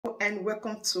and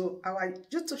welcome to our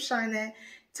YouTube channel.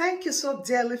 Thank you so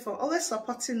dearly for always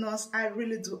supporting us. I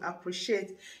really do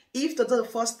appreciate. If today the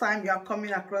first time you are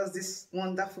coming across this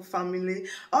wonderful family,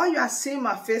 or you are seeing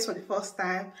my face for the first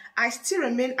time, I still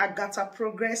remain AGATHA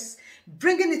Progress,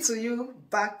 bringing it to you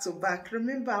back to back.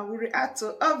 Remember, we react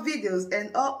to all videos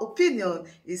and all opinion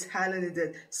is highly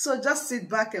needed. So just sit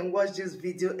back and watch this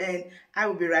video and I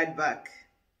will be right back.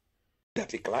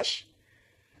 That a clash.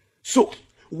 So,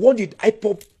 what did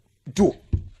IPOB do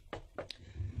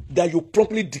that you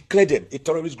promptly declared them a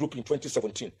terrorist group in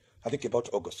 2017? I think about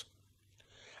August.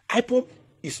 IPOB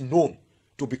is known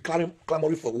to be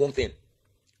clamoring for one thing: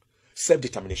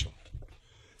 self-determination.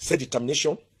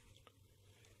 Self-determination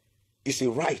is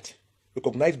a right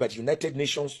recognized by the United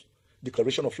Nations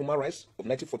Declaration of Human Rights of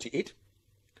 1948.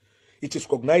 It is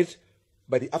recognized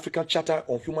by the African Charter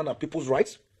on Human and People's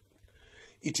Rights.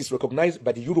 It is recognized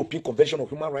by the European Convention on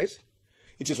Human Rights.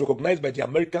 It is recognized by the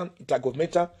American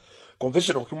Intergovernmental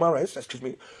Convention on Human Rights. Excuse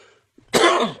me.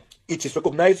 It is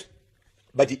recognized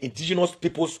by the Indigenous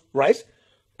People's Rights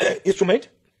Instrument.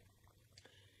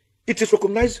 It is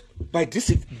recognized by the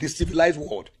civilized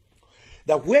world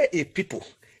that where a people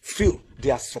feel they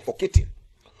are suffocating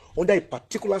under a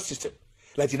particular system,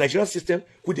 like the Nigerian system,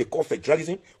 which they call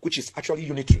federalism, which is actually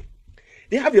unitary,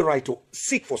 they have a right to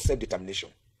seek for self-determination.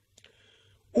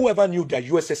 Whoever knew that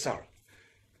USSR,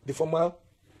 the former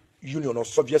Union of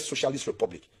Soviet Socialist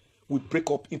Republic, would break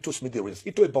up into smithereens,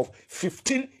 into about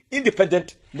 15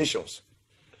 independent nations.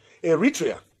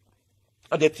 Eritrea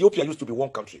and Ethiopia used to be one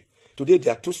country. Today they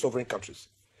are two sovereign countries.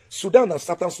 Sudan and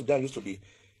Southern Sudan used to be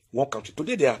one country.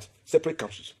 Today they are separate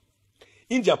countries.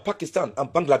 India, Pakistan,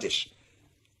 and Bangladesh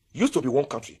used to be one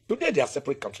country. Today they are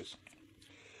separate countries.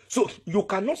 So you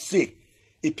cannot say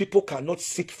a people cannot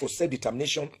seek for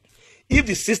self-determination if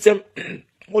the system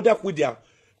under which they are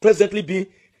presently being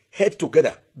held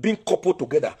together, being coupled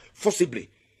together forcibly,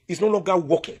 is no longer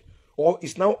working, or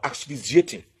is now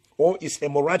asphyxiating, or is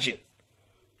hemorrhaging,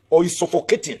 or is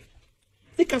suffocating.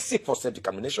 They can seek for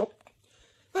self-determination.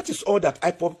 That is all that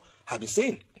IPOB have been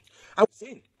saying.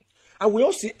 And we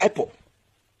all see IPOB.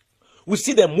 We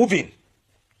see them moving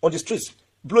on the streets,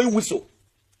 blowing whistle,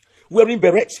 wearing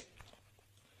beret,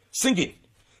 singing,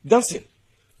 dancing,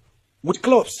 with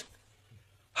clubs.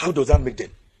 How does that make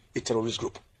them a terrorist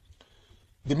group?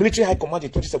 The military high command in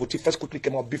 2017 first quickly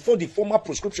came out before the formal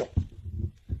proscription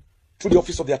through the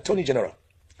Office of the Attorney General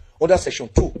under Section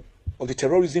 2 of the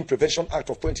Terrorism Prevention Act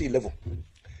of 2011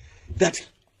 that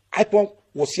IPOB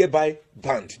was hereby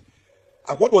banned.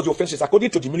 And what was the offenses? According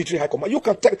to the military high command, you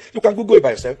can Google it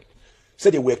by yourself.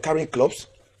 Said they were carrying clubs,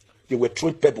 they were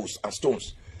throwing pebbles and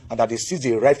stones, and that they seized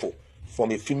a rifle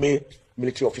from a female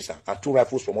military officer and 2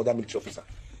 rifles from other military officers.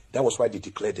 That was why they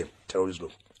declared them terrorist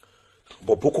group.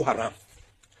 But Boko Haram,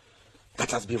 that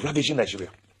has been ravaging Nigeria,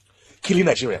 killing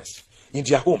Nigerians in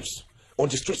their homes, on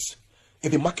the streets,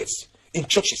 in the markets, in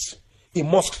churches, in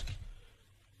mosques,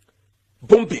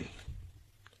 bombing.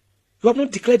 You have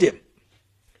not declared them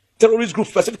terrorist group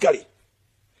specifically.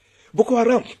 Boko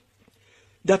Haram,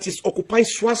 that is occupying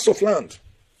swaths of land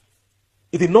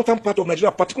in the northern part of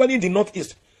Nigeria, particularly in the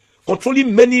northeast,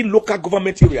 controlling many local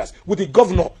government areas, with the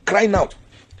governor crying out.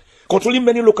 Controlling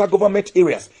many local government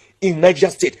areas in Niger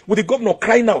State, with the governor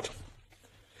crying out.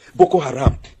 Boko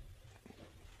Haram,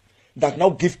 that now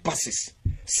give passes,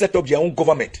 set up their own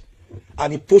government,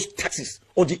 and impose taxes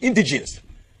on the indigenes,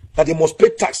 that they must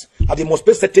pay tax, and they must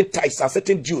pay certain tithes and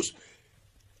certain dues,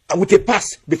 and with a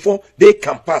pass before they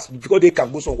can pass, before they can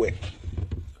go somewhere.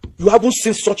 You haven't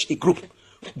seen such a group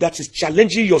that is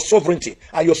challenging your sovereignty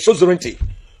and your suzerainty,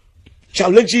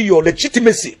 challenging your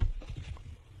legitimacy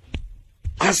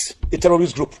as a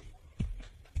terrorist group.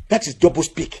 That is double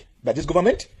speak by this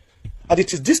government. And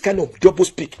it is this kind of double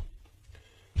speak,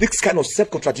 this kind of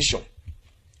self-contradiction,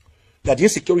 that the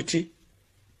insecurity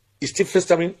is still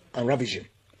festering and ravaging.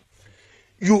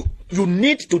 You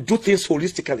need to do things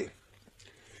holistically,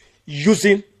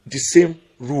 using the same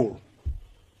rule.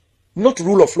 Not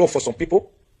rule of law for some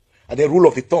people, and the rule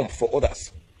of the thumb for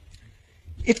others.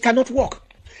 It cannot work.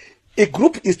 A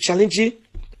group is challenging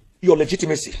your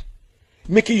legitimacy,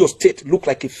 making your state look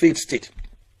like a failed state.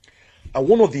 And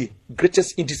one of the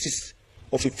greatest indices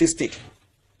of a failed state,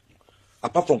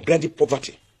 apart from grinding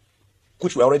poverty,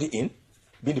 which we're already in,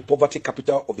 being the poverty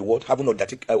capital of the world, having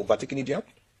overtaken India,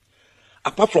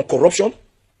 apart from corruption,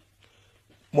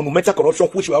 monumental corruption,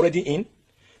 which we're already in,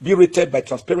 being rated by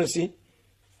Transparency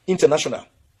International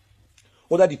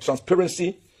under the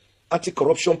Transparency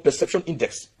Anti-Corruption Perception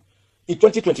Index in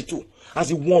 2022 as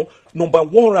the number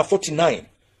 149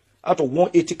 out of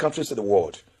 180 countries in the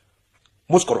world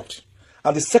most corrupt,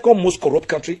 and the second most corrupt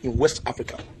country in West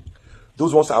Africa.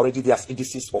 Those ones are already there as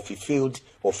indices of a failed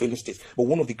or failing state. But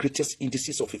one of the greatest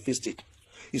indices of a failed state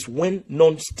is when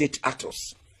non-state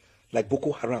actors like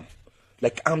Boko Haram,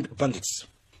 like armed bandits,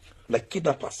 like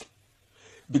kidnappers,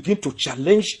 begin to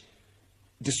challenge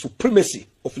the supremacy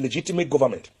of legitimate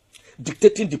government,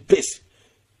 dictating the pace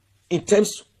in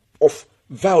terms of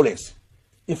violence,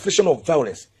 infliction of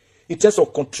violence, in terms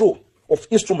of control of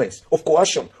instruments, of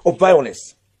coercion, of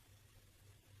violence.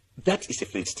 That is a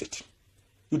failed state.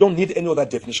 You don't need any other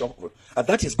definition of it. And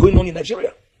that is going on in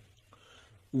Nigeria,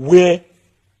 where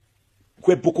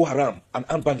Boko Haram and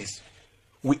armed bandits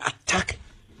will attack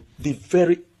the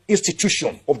very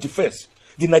institution of defense,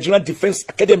 the Nigerian Defense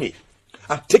Academy,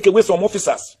 and take away some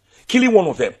officers, killing one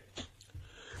of them.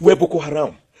 Where Boko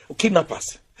Haram,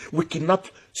 kidnappers, will kidnap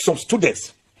some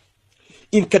students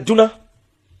in Kaduna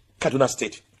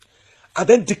State, and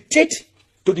then dictate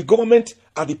to the government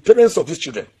and the parents of these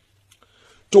children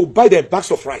to buy them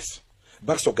bags of rice,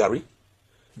 bags of gari,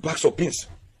 bags of beans,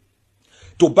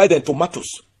 to buy them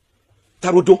tomatoes,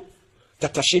 tarodo,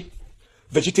 tatashi,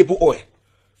 vegetable oil,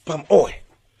 palm oil,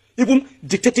 even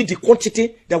dictating the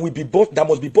quantity that will be bought, that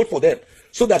must be bought for them,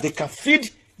 so that they can feed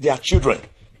their children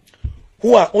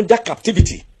who are under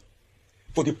captivity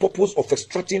for the purpose of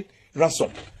extracting ransom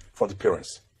from the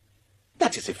parents.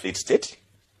 That is a failed state.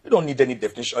 You don't need any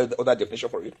definition, other definition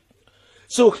for it.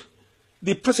 So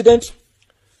the president,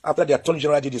 after the Attorney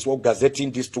General did his work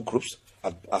gazetting these two groups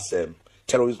as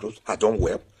terrorist groups, had done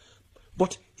well.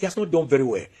 But he has not done very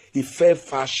well. He fell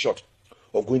far short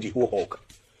of going the whole hog.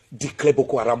 Declare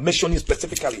Boko Haram, mentioning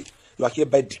specifically, you are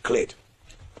hereby declared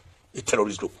a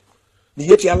terrorist group.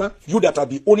 Niyetiala, you that have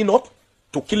been owning up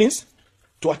to killings,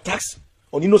 to attacks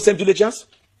on innocent villagers,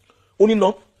 owning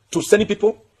up to sending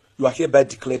people, you are hereby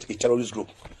declared a terrorist group.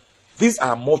 These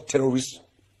are more terrorist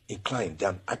inclined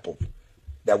than IPOB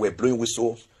that were blowing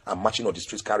whistles and marching on the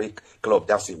streets, carrying club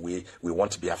dancing. We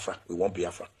want Biafra. We want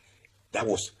Biafra. That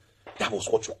was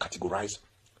what you categorize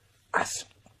as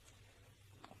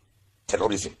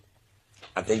terrorism.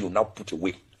 And then you now put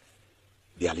away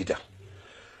their leader,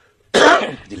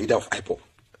 the leader of IPOB,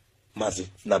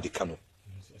 Nnamdi Kanu.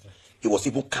 He was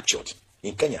even captured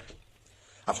in Kenya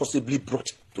and forcibly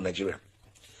brought to Nigeria.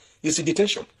 He's in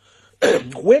detention.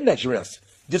 When Nigerians,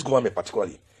 this government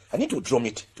particularly, I need to drum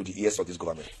it to the ears of this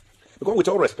government. Because with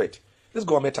all respect, this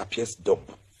government appears dumb,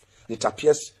 and it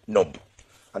appears numb,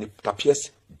 and it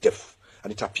appears deaf,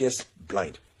 and it appears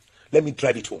blind. Let me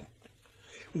drive it home.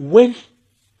 When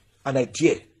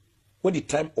the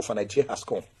time of an idea has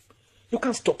come, you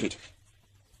can't stop it.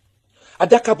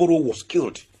 Adakaboro was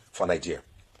killed for an idea.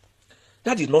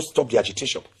 That did not stop the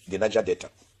agitation in the Niger Delta.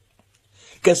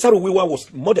 Kensaru Wiwa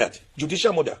was murdered,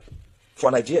 judicial murder, for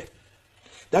an idea.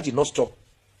 That did not stop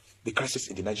the crisis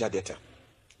in the Niger Delta.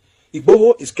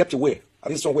 Igboho is kept away, at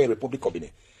least somewhere in Republic of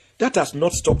Benin. That has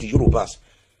not stopped the Yorubas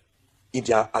in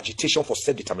their agitation for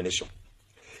self-determination.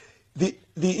 The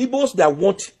Igbos that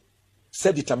want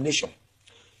self-determination,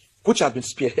 which has been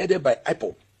spearheaded by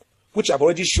IPOB, which I've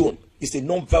already shown is a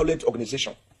non-violent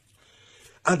organization,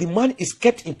 and the man is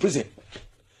kept in prison.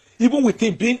 Even with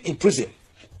him being in prison,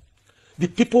 the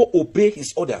people obey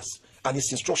his orders and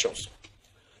his instructions.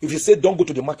 If he say don't go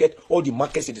to the market, all the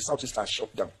markets in the southeast are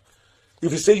shut down.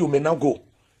 If he say you may now go,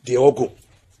 they all go.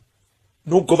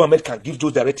 No government can give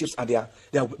those directives, and they are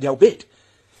obeyed.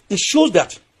 It shows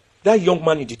that young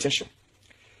man in detention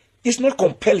is not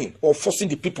compelling or forcing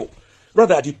the people.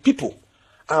 Rather, the people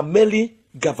are merely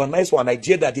galvanized for an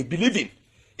idea that they believe in.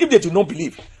 If they do not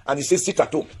believe, and he says sit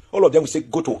at home, all of them will say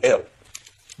go to hell.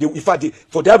 In fact,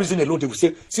 for that reason alone, they will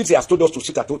say, since he has told us to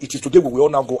sit at home, it is today we will all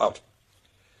now go out.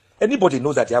 Anybody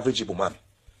knows that the average Igbo man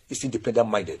is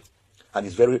independent-minded and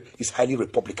is highly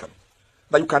Republican.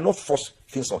 Now, you cannot force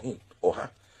things on him or her.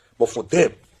 But for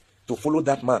them to follow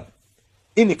that man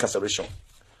in incarceration,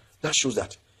 that shows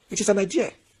that it is an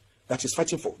idea that is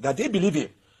fighting for, that they believe in,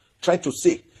 trying to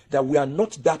say that we are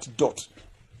not that dot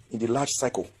in the large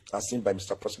cycle as seen by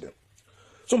Mr. President.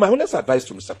 So my honest advice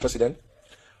to Mr. President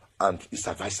and his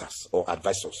advisors or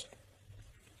advisors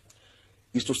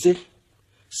is to say,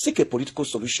 seek a political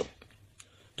solution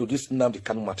to this Nnamdi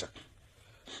Kanu matter.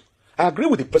 I agree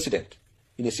with the president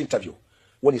in his interview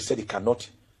when he said he cannot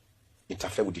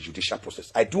interfere with the judicial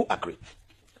process. I do agree.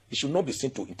 He should not be seen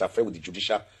to interfere with the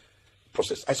judicial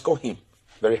process. I score him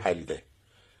very highly there.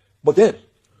 But then,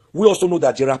 we also know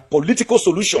that there are political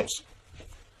solutions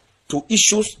to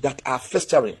issues that are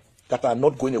festering, that are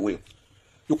not going away.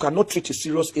 You cannot treat a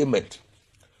serious ailment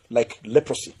like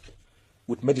leprosy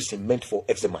with medicine meant for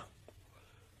eczema.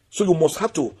 So you must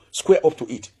have to square up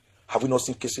to it. Have we not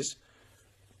seen cases?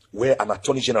 where an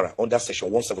attorney general under section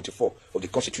 174 of the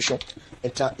Constitution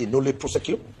enter a nolle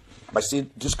prosequi by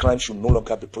saying this crime should no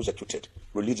longer be prosecuted.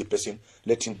 Release the person,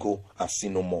 let him go and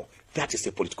sin no more. That is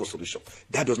a political solution.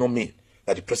 That does not mean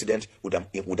that the president would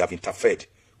have interfered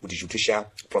with the judicial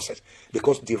process,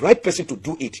 because the right person to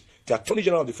do it, the Attorney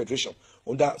General of the Federation,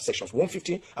 under sections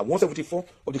 150 and 174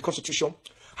 of the Constitution,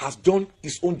 has done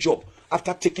his own job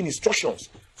after taking instructions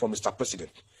from Mr. President.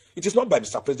 It is not by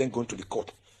Mr. President going to the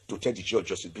court to tell the judge,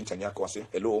 Justice Bintanyako, and say,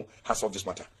 hello, hands off this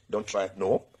matter. Don't try.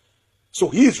 No. So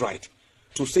he is right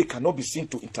to say cannot be seen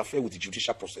to interfere with the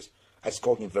judicial process. I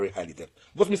score him very highly there.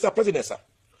 But Mr. President, sir,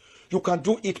 you can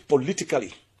do it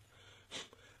politically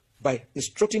by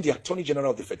instructing the Attorney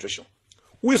General of the Federation,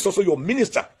 who is also your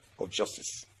Minister of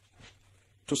Justice,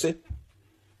 to say,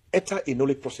 enter a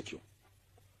nolle prosequi.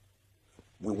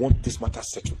 We want this matter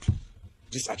settled.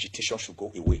 This agitation should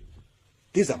go away.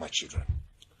 These are my children.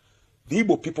 The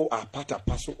Igbo people are part and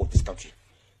parcel of this country.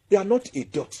 They are not a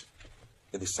dot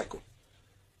in the cycle.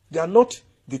 They are not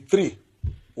the 3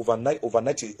 over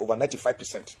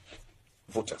 95%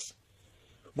 voters.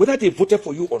 Whether they voted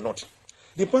for you or not,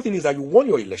 the important thing is that you won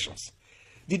your elections.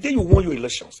 The day you won your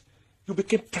elections, you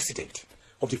became president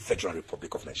of the Federal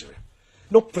Republic of Nigeria.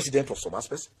 Not president of some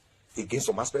aspects, against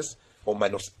some aspects, or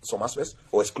minus some aspects,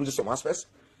 or excluding some aspects.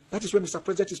 That is where Mr.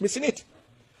 President is missing it.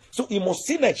 So he must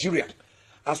see Nigeria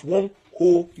as one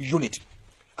whole unit,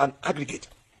 an aggregate,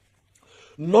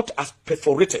 not as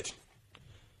perforated.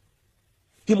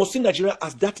 He must see Nigeria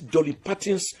as that Dolly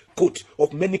Parton's coat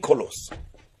of many colors,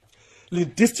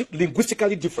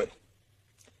 linguistically different,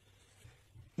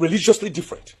 religiously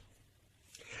different,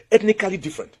 ethnically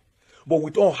different, but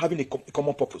with all having a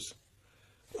common purpose,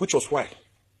 which was why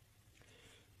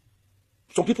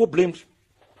some people blamed,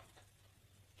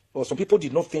 or some people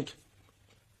did not think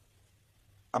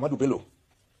Ahmadu Bello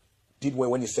did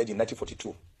well when he said in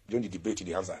 1942, during the debate in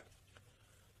the Hansa,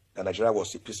 that Nigeria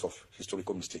was a piece of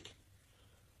historical mistake.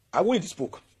 I wrote in this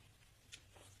book,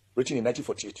 written in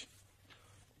 1948,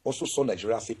 also saw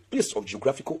Nigeria as a piece of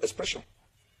geographical expression.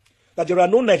 That there are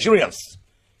no Nigerians,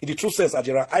 in the true sense that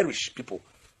there are Irish people,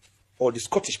 or the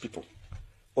Scottish people,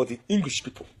 or the English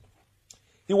people.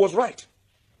 He was right.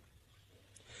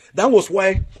 That was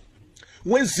why,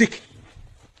 when Zik,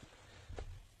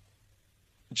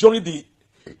 during the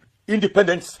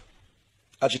independence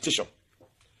agitation,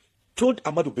 told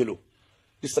Ahmadu Bello,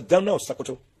 the Sardauna of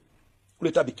Sokoto, who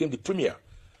later became the premier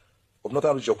of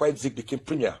Northern Region, while Zik became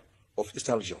premier of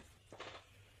Eastern Region.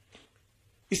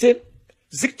 He said,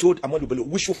 Zik told Ahmadu Bello,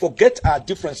 we should forget our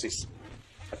differences.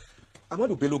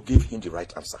 Ahmadu Bello gave him the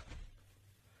right answer.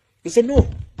 He said, no,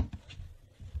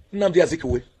 Nnamdi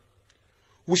Azikiwe,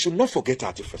 we should not forget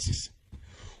our differences.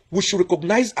 We should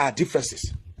recognize our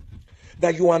differences.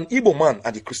 That you are an Igbo man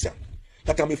and a Christian,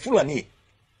 that I'm a Fulani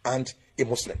and a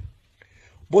Muslim.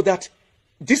 But that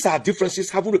these are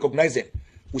differences, having recognized them,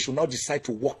 we should now decide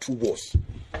to work towards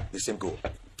the same goal.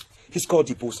 He's called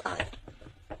the bull's eye.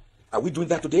 Are we doing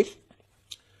that today?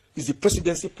 Is the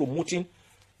presidency promoting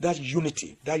that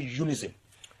unity, that unism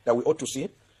that we ought to see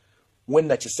when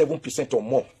 97% or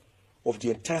more of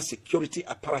the entire security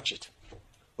apparatus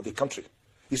of the country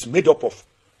is made up of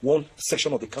one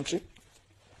section of the country,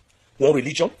 one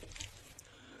religion,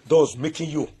 thus making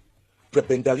you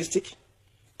prebendalistic,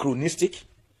 chronistic,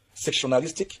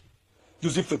 sectionalistic,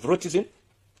 using favoritism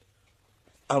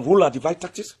and rule and divide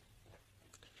tactics?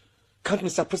 Can't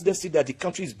Mr. President see that the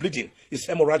country is bleeding, is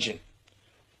hemorrhaging,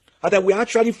 and that we are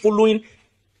actually following,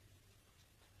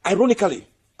 ironically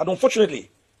and unfortunately,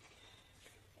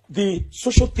 the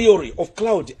social theory of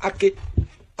Claude Ake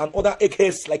and other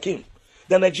eggheads like him,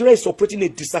 that Nigeria is operating a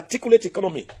disarticulate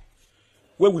economy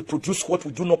where we produce what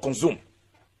we do not consume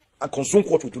and consume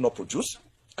what we do not produce?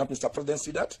 Can't Mr. President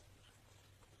see that?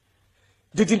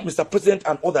 Didn't Mr. President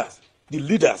and others, the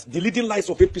leaders, the leading lights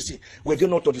of APC, were they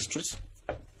not on the streets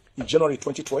in January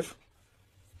 2012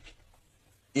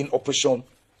 in Operation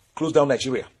Close Down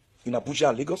Nigeria in Abuja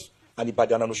and Lagos and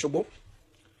Ibadan and Osogbo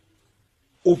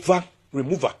over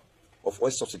removal of oil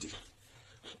subsidy?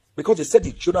 Because they said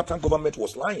the Jonathan government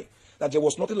was lying, that there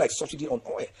was nothing like subsidy on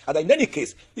oil. And in any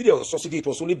case, if there was a subsidy, it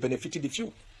was only benefiting the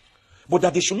few. But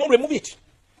that they should not remove it.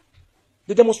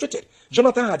 They demonstrated.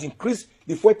 Jonathan had increased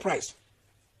the fuel price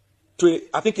to,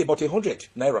 I think, about 100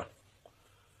 naira.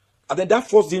 And then that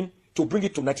forced him to bring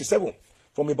it to 97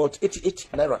 from about 88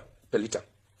 naira per liter.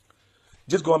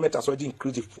 This government has already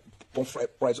increased the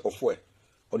price of fuel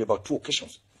on about 2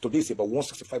 occasions. Today it's about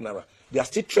 165 naira. They are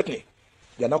still threatening.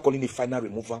 They are now calling it final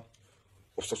removal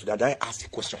of subsidy. And I ask the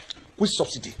question, which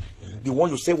subsidy? The one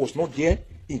you say was not there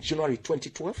in January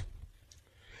 2012?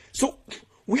 So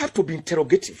we have to be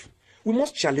interrogative We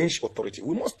must challenge authority.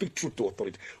 We must speak truth to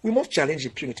authority. We must challenge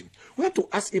impunity. We have to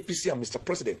ask APC and Mr.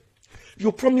 President,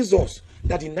 you promised us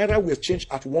that the Naira will change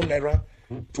at 1 Naira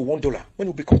to $1 when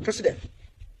you become president.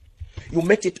 You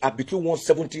met it at between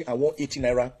 170 and 180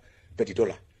 Naira per the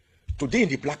dollar. Today in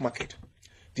the black market,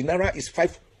 the Naira is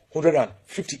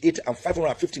 558 and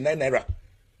 559 Naira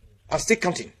and still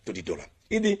counting to the dollar.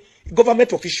 In the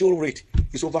government official rate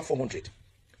is over 400.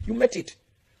 You met it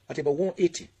at about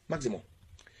 180 maximum.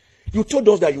 You told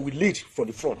us that you will lead from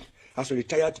the front as a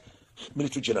retired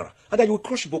military general and that you will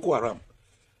crush Boko Haram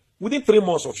within 3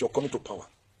 months of your coming to power.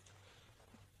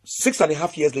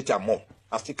 6.5 years later, more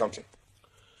are still counting.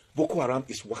 Boko Haram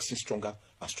is waxing stronger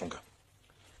and stronger.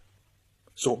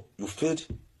 So you failed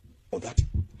on that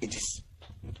in this.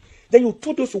 Then you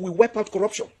told us we will wipe out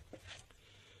corruption.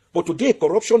 But today,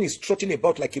 corruption is trotting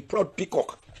about like a proud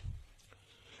peacock.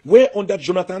 Where under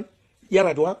Jonathan,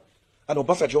 Yaradua, and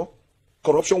Obasanjo,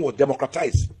 corruption was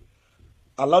democratized,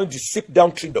 allowing the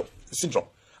sit-down syndrome,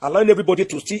 allowing everybody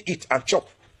to see it and chop.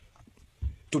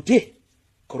 Today,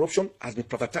 corruption has been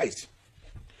privatized.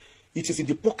 It is in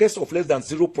the pockets of less than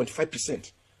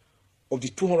 0.5% of the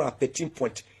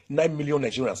 213.9 million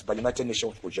Nigerians by United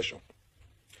Nations projection.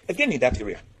 Again, in that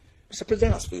area, Mr.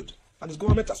 President has failed, and his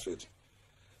government has failed.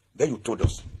 Then you told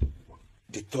us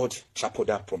the third triple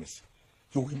promise.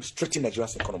 You will strengthen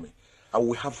Nigeria's economy, and we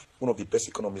will have one of the best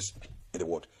economies in the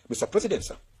world. Mr. President,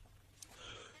 sir,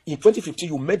 in 2015,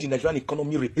 you made the Nigerian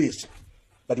economy rebased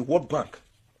by the World Bank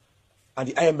and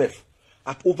the IMF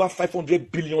at over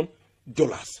 $500 billion.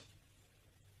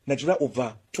 Nigeria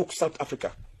overtook South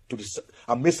Africa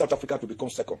and made South Africa to become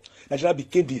second. Nigeria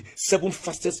became the 7th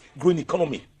fastest growing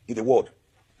economy in the world.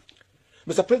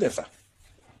 Mr. President, sir,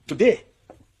 today,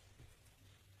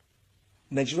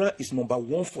 Nigeria is number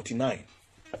 149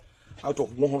 out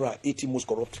of 180 most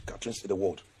corrupt countries in the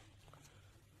world,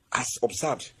 as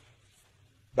observed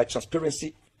by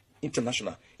Transparency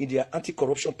International in their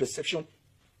Anti-Corruption Perception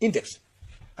Index.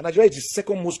 And Nigeria is the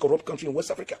second most corrupt country in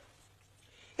West Africa.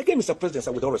 Again, Mr. President,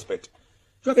 sir, with all respect,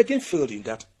 you have again failed in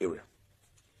that area.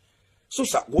 So,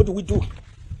 sir, what do we do?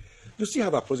 You still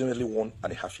have approximately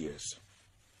 1.5 years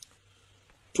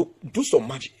to do some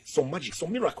magic,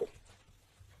 some miracle.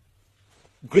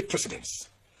 Great presidents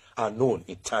are known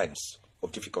in times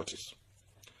of difficulties.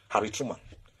 Harry Truman,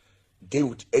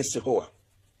 David Eisenhower,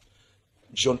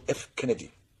 John F.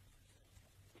 Kennedy,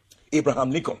 Abraham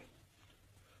Lincoln,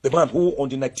 the man who on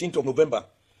the 19th of November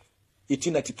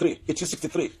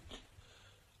 1863,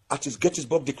 at his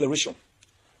Gettysburg Declaration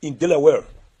in Delaware,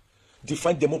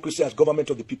 defined democracy as government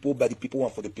of the people, by the people,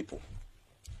 and for the people.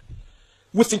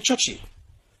 Winston Churchill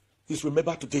is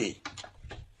remembered today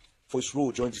for his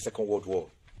role during the Second World War.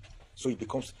 So he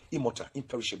becomes immortal,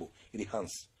 imperishable in the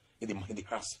hearts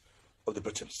of the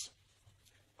Britons.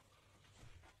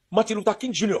 Martin Luther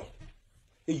King Jr.,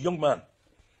 a young man,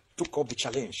 took up the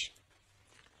challenge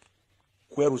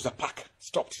where Rosa Parks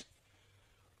stopped.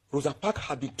 Rosa Parks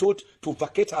had been told to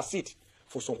vacate her seat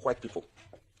for some white people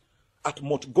at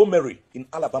Montgomery in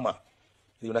Alabama,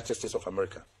 the United States of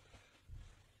America.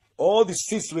 All the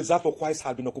seats reserved for whites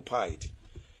had been occupied.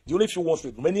 The only few ones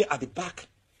remaining at the back,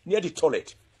 near the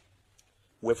toilet,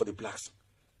 were for the blacks.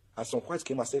 And some whites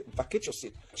came and said, vacate your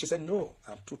seat. She said, no,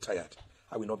 I'm too tired.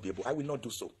 I will not be able. I will not do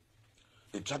so.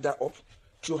 They dragged her up,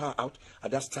 threw her out,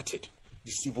 and that started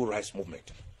the civil rights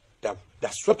movement that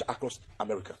swept across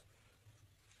America.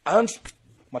 And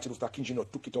Martin Luther King Jr.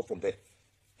 took it up from there.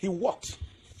 He walked.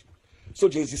 So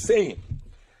there is a saying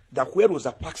that where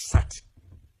Rosa Parks sat,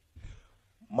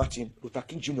 Martin Luther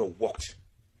King Jr. walked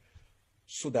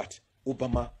so that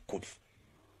Obama could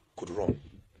run.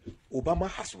 Obama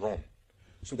has run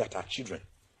so that our children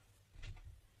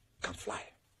can fly.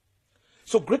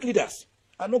 So great leaders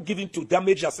are not given to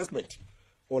damage assessment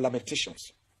or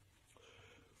lamentations.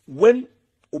 When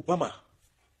Obama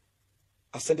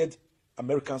ascended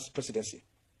America's presidency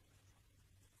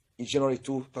in January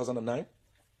 2009,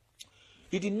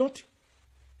 he did not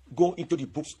go into the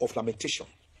books of lamentation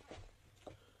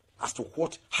as to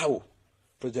how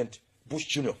President Bush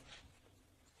Jr.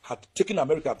 had taken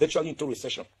America virtually into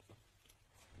recession.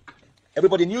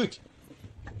 Everybody knew it.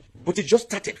 But he just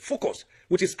started, focused,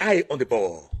 with his eye on the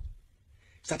ball.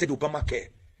 Started Obamacare.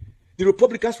 The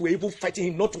Republicans were even fighting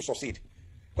him not to succeed,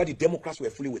 while the Democrats were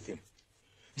fully with him.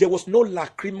 There was no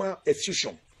lacrimal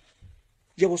effusion.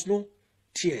 There was no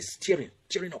tears,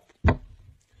 tearing up.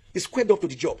 He squared up to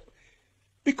the job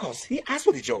because he asked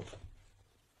for the job.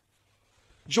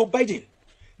 Joe Biden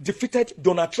defeated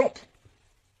Donald Trump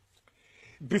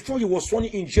before he was sworn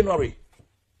in January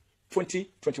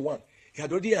 2021. He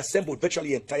had already assembled virtually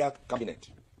the entire cabinet.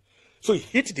 So he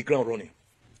hit the ground running.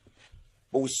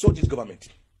 But we saw this government,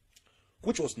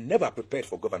 which was never prepared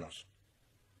for governance.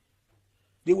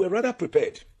 They were rather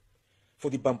prepared for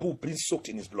the bamboo being soaked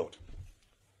in his blood.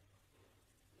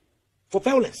 For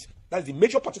violence, that's the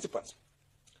major participants.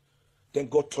 Then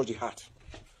God touched the heart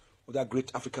of that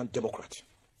great African Democrat,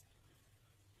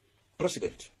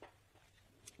 President,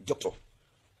 Dr.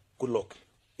 Goodluck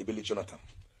Ebele Jonathan,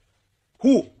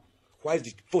 who, while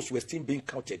the votes were still being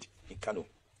counted in Kano,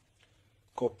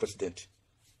 called President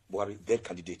Buhari, then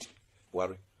candidate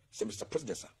Buhari, said, Mr.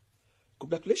 President, sir,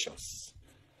 congratulations.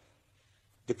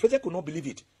 The president could not believe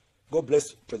it. God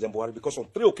bless President Buhari, because on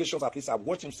 3 occasions at least I've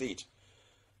watched him say it,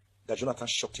 that Jonathan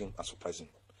shocked him and surprised him.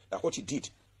 That what he did,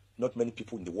 not many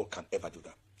people in the world can ever do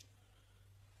that.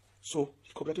 So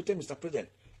he congratulated Mr. President.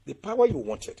 The power you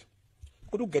wanted, you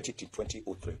couldn't get it in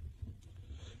 2003.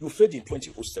 You failed in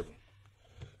 2007.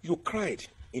 You cried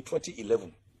in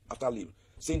 2011 after leave,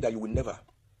 saying that you will never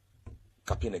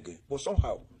campaign again. But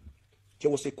somehow,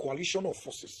 there was a coalition of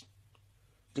forces,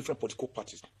 different political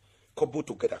parties, coupled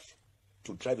together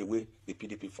to drive away the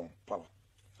PDP from power.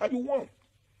 And you won.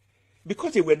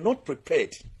 Because they were not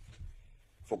prepared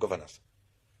for governance.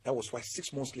 That was why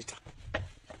 6 months later,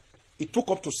 it took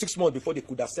up to 6 months before they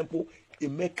could assemble a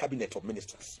mere cabinet of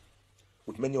ministers,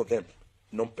 with many of them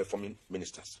non-performing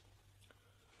ministers.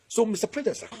 So, Mr.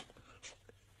 President, sir,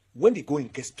 when the going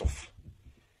gets tough,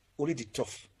 only the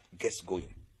tough gets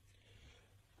going.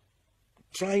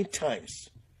 Trying times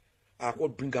are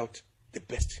what bring out the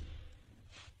best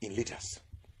in leaders,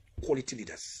 quality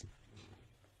leaders.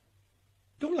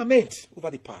 Don't lament over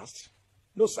the past.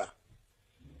 No, sir.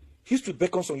 History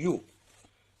beckons on you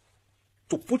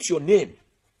to put your name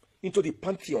into the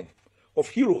pantheon of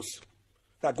heroes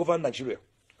that govern Nigeria.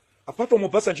 Apart from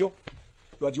Obasanjo,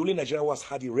 you are the only Nigerian who has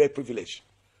had the rare privilege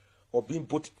of being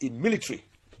both a military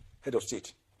head of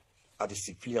state and a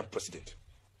civilian president.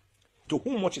 To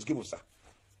whom much is given, sir,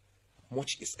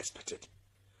 much is expected.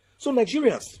 So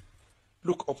Nigerians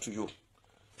look up to you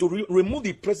to remove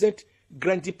the present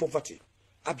grinding poverty,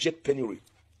 abject penury,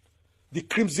 the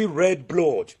crimson red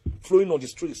blood flowing on the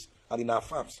streets and in our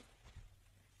farms,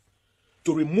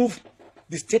 to remove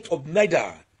the state of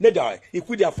neither in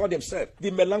which they have found themselves, the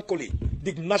melancholy,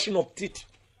 the gnashing of teeth,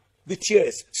 the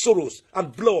tears, sorrows,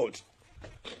 and blood,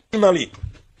 finally,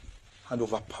 hand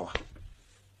over power.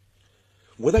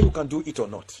 Whether you can do it or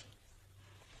not,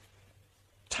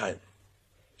 time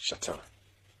shall tell.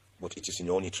 But it is in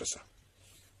your own interest, sir,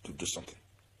 to do something,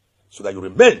 so that you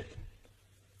remain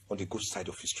on the good side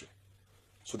of history,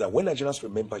 so that when Nigerians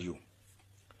remember you,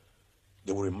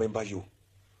 they will remember you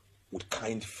with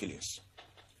kind feelings,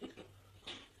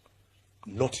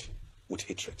 not with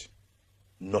hatred,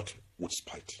 not with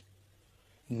spite,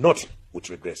 not with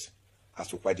regrets as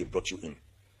to why they brought you in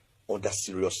under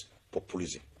serious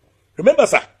populism. Remember,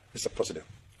 sir, Mr. President,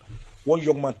 one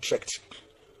young man trekked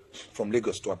from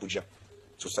Lagos to Abuja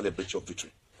to celebrate your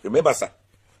victory. Remember, sir,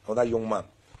 another young man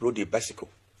rode a bicycle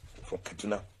from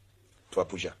Kaduna to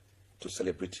Abuja to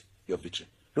celebrate your victory.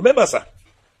 Remember, sir,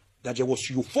 that there was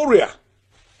euphoria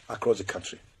across the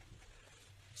country.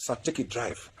 Sir, take a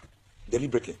drive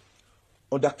deliberately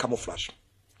under camouflage,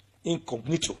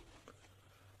 incognito,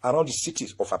 around the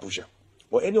cities of Abuja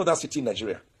or any other city in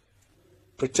Nigeria.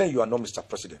 Pretend you are not Mr.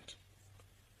 President,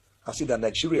 and see that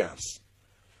Nigerians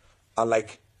are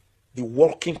like the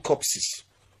walking corpses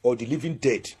or the living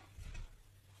dead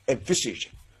envisaged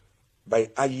by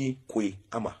Ayi Kwe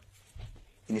Ama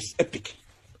in his epic,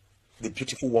 The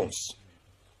Beautiful Ones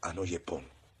Are Not Yet Born.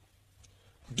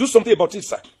 Do something about it,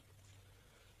 sir,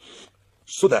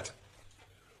 so that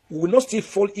we will not still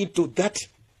fall into that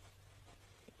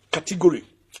category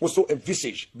also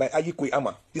envisaged by Ayi Kwe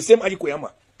Ama, the same Ayi Kwe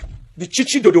Ama, the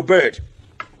Chichi Dodo bird.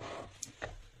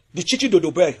 The Chichi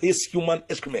Dodo bird hates human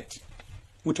excrement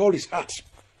with all his heart,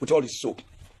 with all his soul.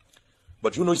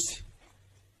 But you know it's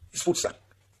food, sir.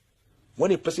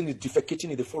 When a person is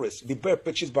defecating in the forest, the bird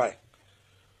perches by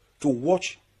to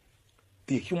watch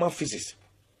the human feces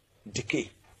decay.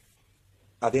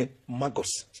 And then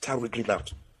maggots start wriggling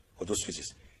out of those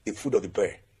feces. The food of the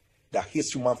bird that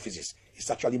hates human feces is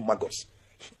actually maggots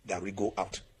that wriggle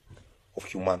out of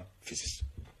human feces.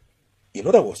 In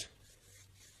other words,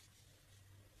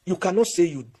 you cannot say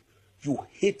you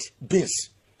hate beans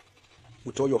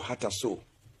with all your heart and soul,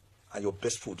 and your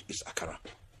best food is akara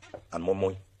and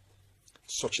moimoi.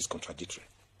 Such is contradictory.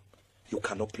 You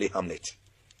cannot play Hamlet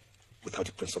without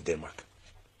the Prince of Denmark.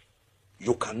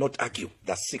 You cannot argue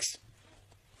that 6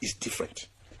 is different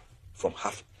from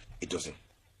half a dozen.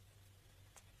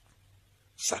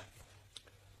 Sir,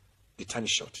 the time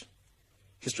is short.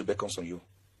 History beckons on you.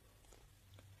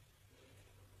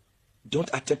 Don't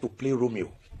attempt to play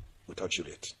Romeo without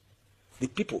Juliet. The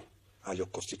people are your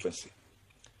constituency.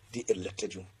 They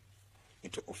elected you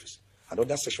into office. And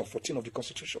under section 14 of the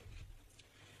Constitution,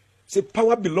 say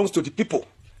power belongs to the people,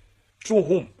 through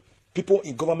whom people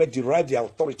in government derive their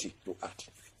authority to act.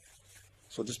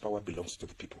 So this power belongs to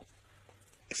the people.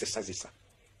 Exercise it, sir,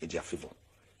 in their favor.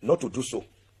 Not to do so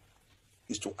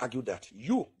is to argue that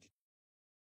you...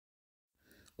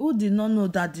 Who did not know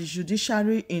that the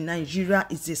judiciary in Nigeria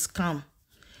is a scam?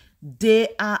 They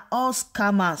are all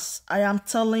scammers. I am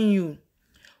telling you.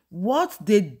 What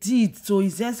they did to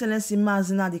His Excellency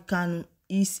Nnamdi Kanu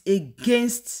is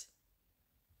against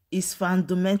his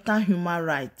fundamental human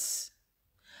rights.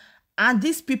 And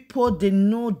these people, they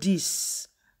know this.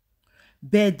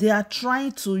 But they are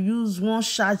trying to use one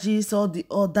charges or the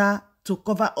other to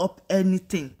cover up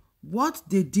anything. What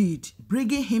they did,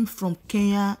 bringing him from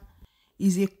Kenya,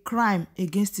 is a crime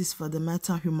against his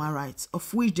fundamental human rights,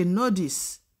 of which they know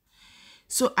this.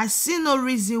 So I see no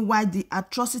reason why the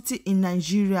atrocity in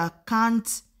Nigeria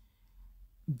can't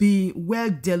be well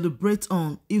deliberated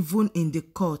on, even in the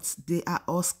courts. They are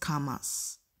all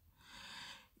scammers.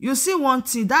 You see one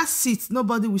thing, that seat,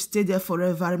 nobody will stay there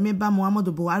forever. Remember,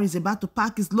 Muhammadu Buhari is about to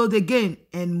pack his load again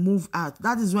and move out.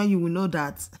 That is when you will know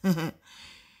that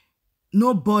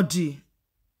nobody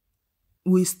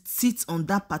will sit on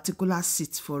that particular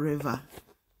seat forever.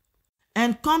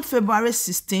 And come February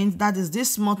 16th, that is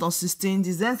this month on 16th,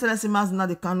 His Excellency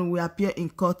Nnamdi Kanu will appear in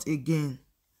court again.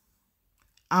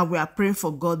 And we are praying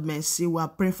for God's mercy. We are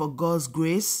praying for God's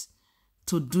grace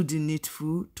to do the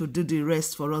needful, to do the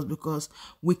rest for us, because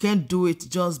we can't do it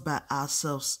just by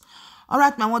ourselves. All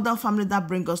right, my wonderful family, that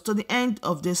brings us to the end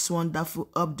of this wonderful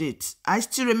update. I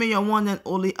still remain your one and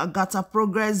only AGATHA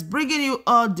Progress, bringing you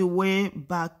all the way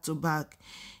back to back.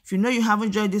 If you know you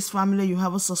haven't joined this family, you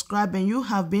haven't subscribed, and you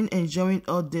have been enjoying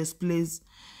all this, please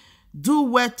do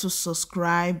well to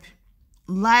subscribe,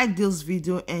 like this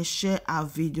video, and share our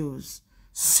videos.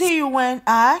 See you when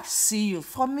I see you.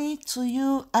 For me, to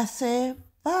you, I say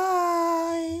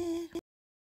bye.